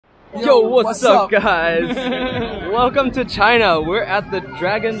Yo, what's up guys? Welcome to China. We're at the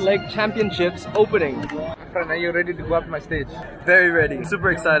Dragon Lake Championships opening. Friend, are you ready to go up my stage? Very ready.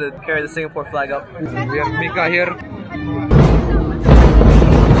 Super excited. Carry the Singapore flag up. We have Mika here.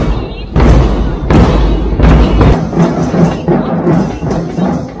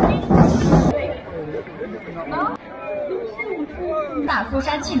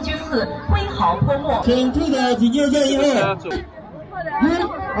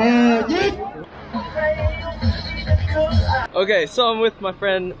 Okay, so I'm with my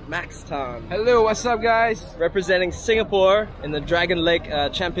friend Max Tan. Hello, what's up guys? Representing Singapore in the Dragon Lake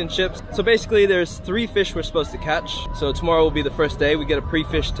Championships. So basically there's 3 fish we're supposed to catch. So tomorrow will be the first day. We get a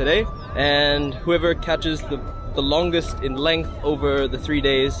pre-fish today. And whoever catches the longest in length over the 3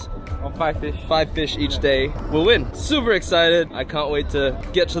 days, Oh, 5 fish. 5 fish each day, will win. Super excited. I can't wait to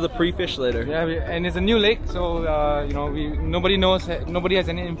get to the pre-fish later. Yeah, and it's a new lake, so you know, nobody has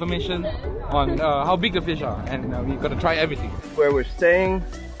any information on how big the fish are, and we gotta try everything. Where we're staying,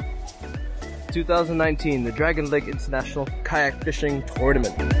 2019, the Dragon Lake International Kayak Fishing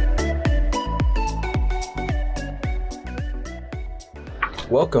Tournament.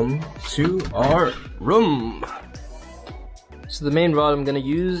 Welcome to our room. So the main rod I'm gonna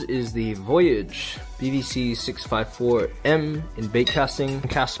use is the Voyage BVC 654M in bait casting. Can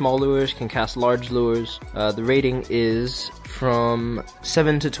cast small lures, can cast large lures. The rating is from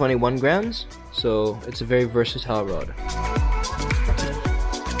 7 to 21 grams, so it's a very versatile rod.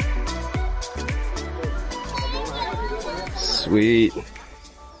 Sweet.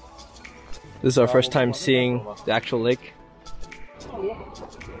 This is our first time seeing the actual lake.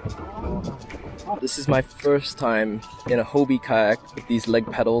 This is my first time in a Hobie kayak with these leg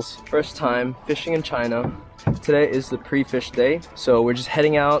pedals. First time fishing in China. Today is the pre-fish day, so we're just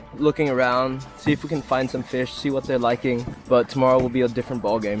heading out, looking around, see if we can find some fish, see what they're liking. But tomorrow will be a different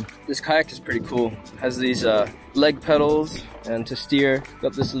ball game. This kayak is pretty cool. It has these leg pedals, and to steer,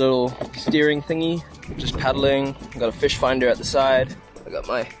 got this little steering thingy. Just paddling. Got a fish finder at the side. I got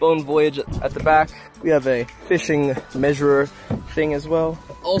my Bone Voyage at the back. We have a fishing measurer thing as well.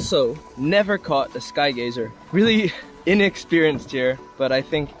 Also, never caught a Skygazer. Really inexperienced here, but I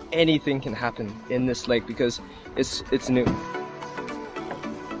think anything can happen in this lake because it's new.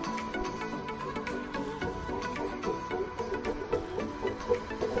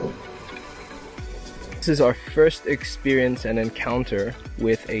 This is our first experience and encounter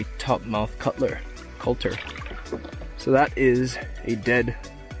with a topmouthculter. So that is a dead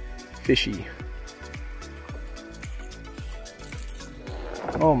fishy.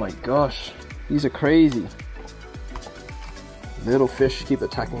 Oh my gosh, these are crazy. Little fish keep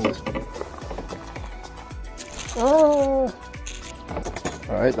attacking us. Oh.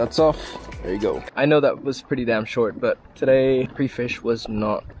 Alright, that's off. There you go. I know that was pretty damn short, but today pre-fish was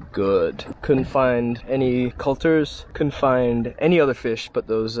not good. Couldn't find any culters, couldn't find any other fish but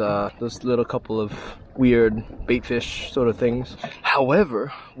those little couple of weird bait fish sort of things.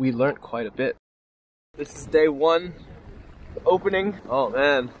 However, we learned quite a bit. This is day 1, the opening. Oh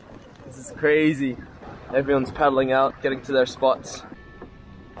man, this is crazy. Everyone's paddling out, getting to their spots.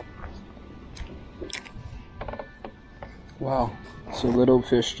 Wow, so little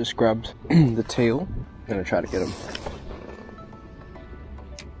fish just grabbed the tail. I'm gonna try to get him.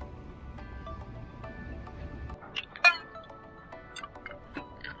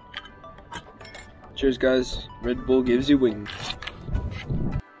 Cheers guys, Red Bull gives you wings.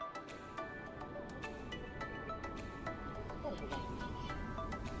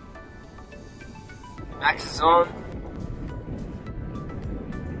 Max is on.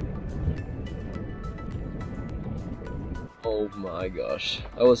 Oh my gosh,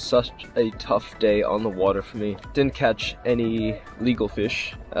 that was such a tough day on the water for me. Didn't catch any legal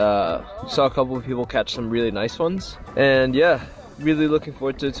fish. Saw a couple of people catch some really nice ones. And yeah, really looking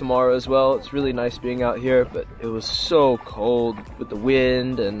forward to tomorrow as well. It's really nice being out here, but it was so cold with the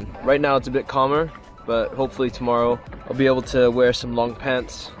wind, and right now it's a bit calmer, but hopefully tomorrow I'll be able to wear some long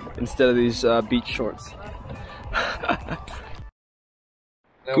pants instead of these beach shorts.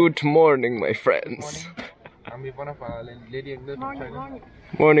 Good morning, my friends.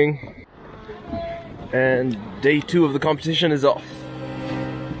 Morning. And day 2 of the competition is off.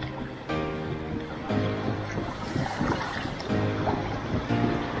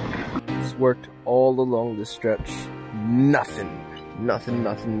 It's worked all along this stretch. Nothing.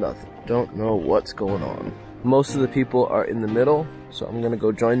 Don't know what's going on. Most of the people are in the middle, so I'm gonna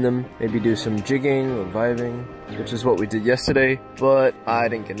go join them, maybe do some jigging or vibing, which is what we did yesterday, but I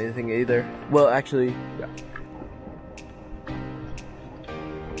didn't get anything either. Well, actually, yeah.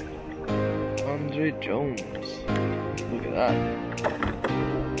 Andre Jones. Look at that.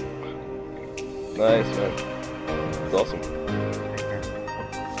 Nice, man. That's awesome.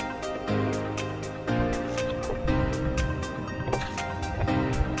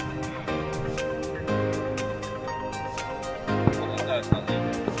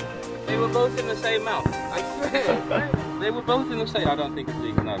 They were both in the same mouth. I swear. They were both in the same. I don't think it's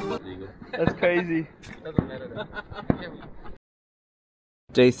legal. No, it's not legal. That's crazy. Doesn't matter though.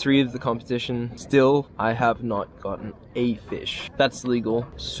 Day 3 of the competition. Still, I have not gotten a fish. That's legal.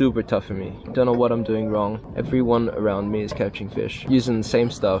 Super tough for me. Don't know what I'm doing wrong. Everyone around me is catching fish. Using the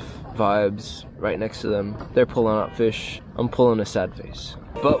same stuff, vibes, right next to them. They're pulling up fish. I'm pulling a sad face.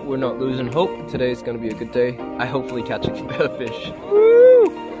 But we're not losing hope. Today's gonna be a good day. I hopefully catch a better fish.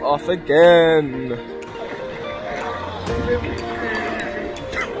 Woo! Off again!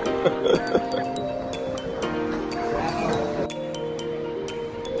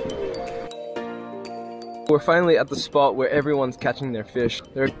 We're finally at the spot where everyone's catching their fish.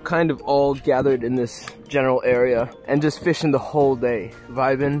 They're kind of all gathered in this general area and just fishing the whole day,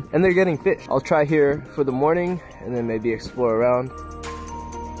 vibing, and they're getting fish. I'll try here for the morning and then maybe explore around.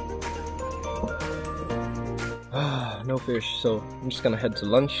 No fish, so I'm just gonna head to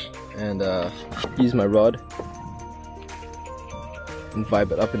lunch and use my rod and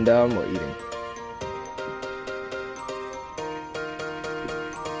vibe it up and down while eating.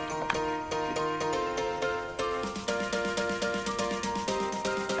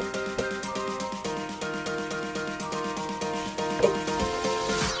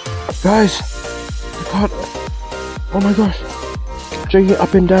 Guys, I caught, oh my gosh, jigging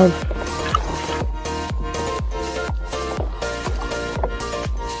up and down.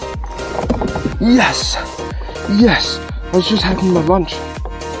 Yes, yes, I was just having my lunch.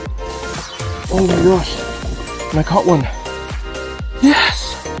 Oh my gosh, and I caught one.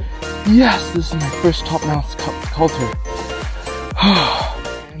 Yes, yes, this is my first topmouthculter.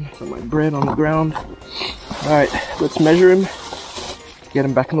 Got my bread on the ground. All right, let's measure him. Get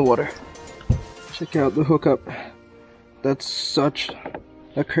him back in the water. Check out the hookup. That's such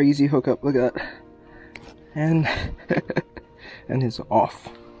a crazy hookup. Look at that. And and he's off.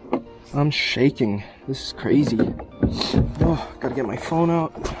 I'm shaking. This is crazy. Oh, gotta get my phone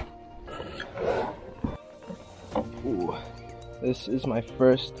out. Ooh, this is my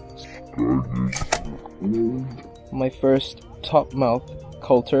first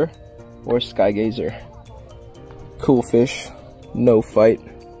topmouthculter or Skygazer. Cool fish. No fight.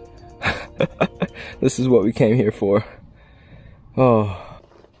 This is what we came here for. Oh,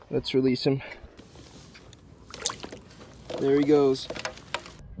 let's release him. There he goes.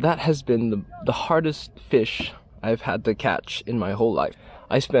 That has been the hardest fish I've had to catch in my whole life.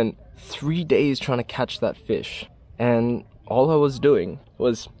 I spent 3 days trying to catch that fish, and all I was doing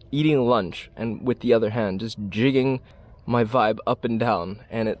was eating lunch and with the other hand just jigging my vibe up and down,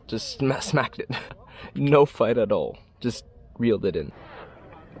 and it just smacked it. No fight at all. Just reeled it in.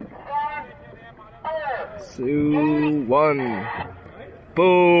 2, 1.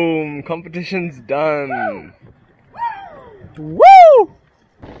 Boom! Competition's done. Woo!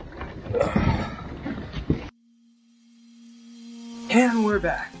 And we're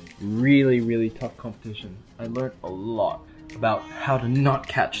back. Really tough competition. I learned a lot about how to not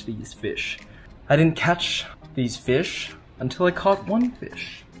catch these fish. I didn't catch these fish until I caught one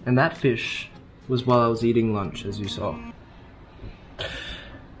fish. And that fish was while I was eating lunch, as you saw.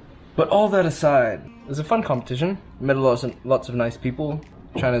 But all that aside, it was a fun competition. Met lots of nice people.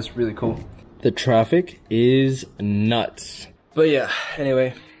 China's really cool. The traffic is nuts. But yeah,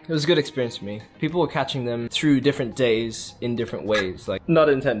 anyway, it was a good experience for me. People were catching them through different days in different ways, like not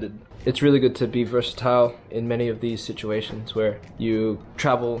intended. It's really good to be versatile in many of these situations where you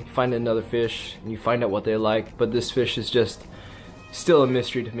travel, find another fish, and you find out what they like, but this fish is just still a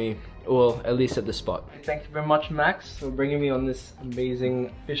mystery to me. Well, at least at this spot. Thank you very much, Max, for bringing me on this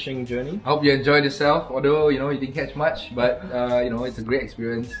amazing fishing journey. I hope you enjoyed yourself, although you didn't catch much, but it's a great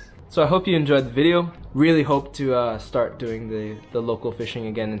experience. So I hope you enjoyed the video. Really hope to start doing the local fishing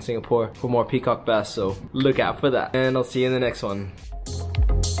again in Singapore for more peacock bass, so look out for that. And I'll see you in the next one.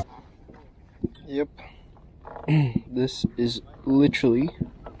 Yep. This is literally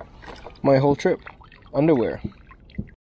my whole trip. Underwear.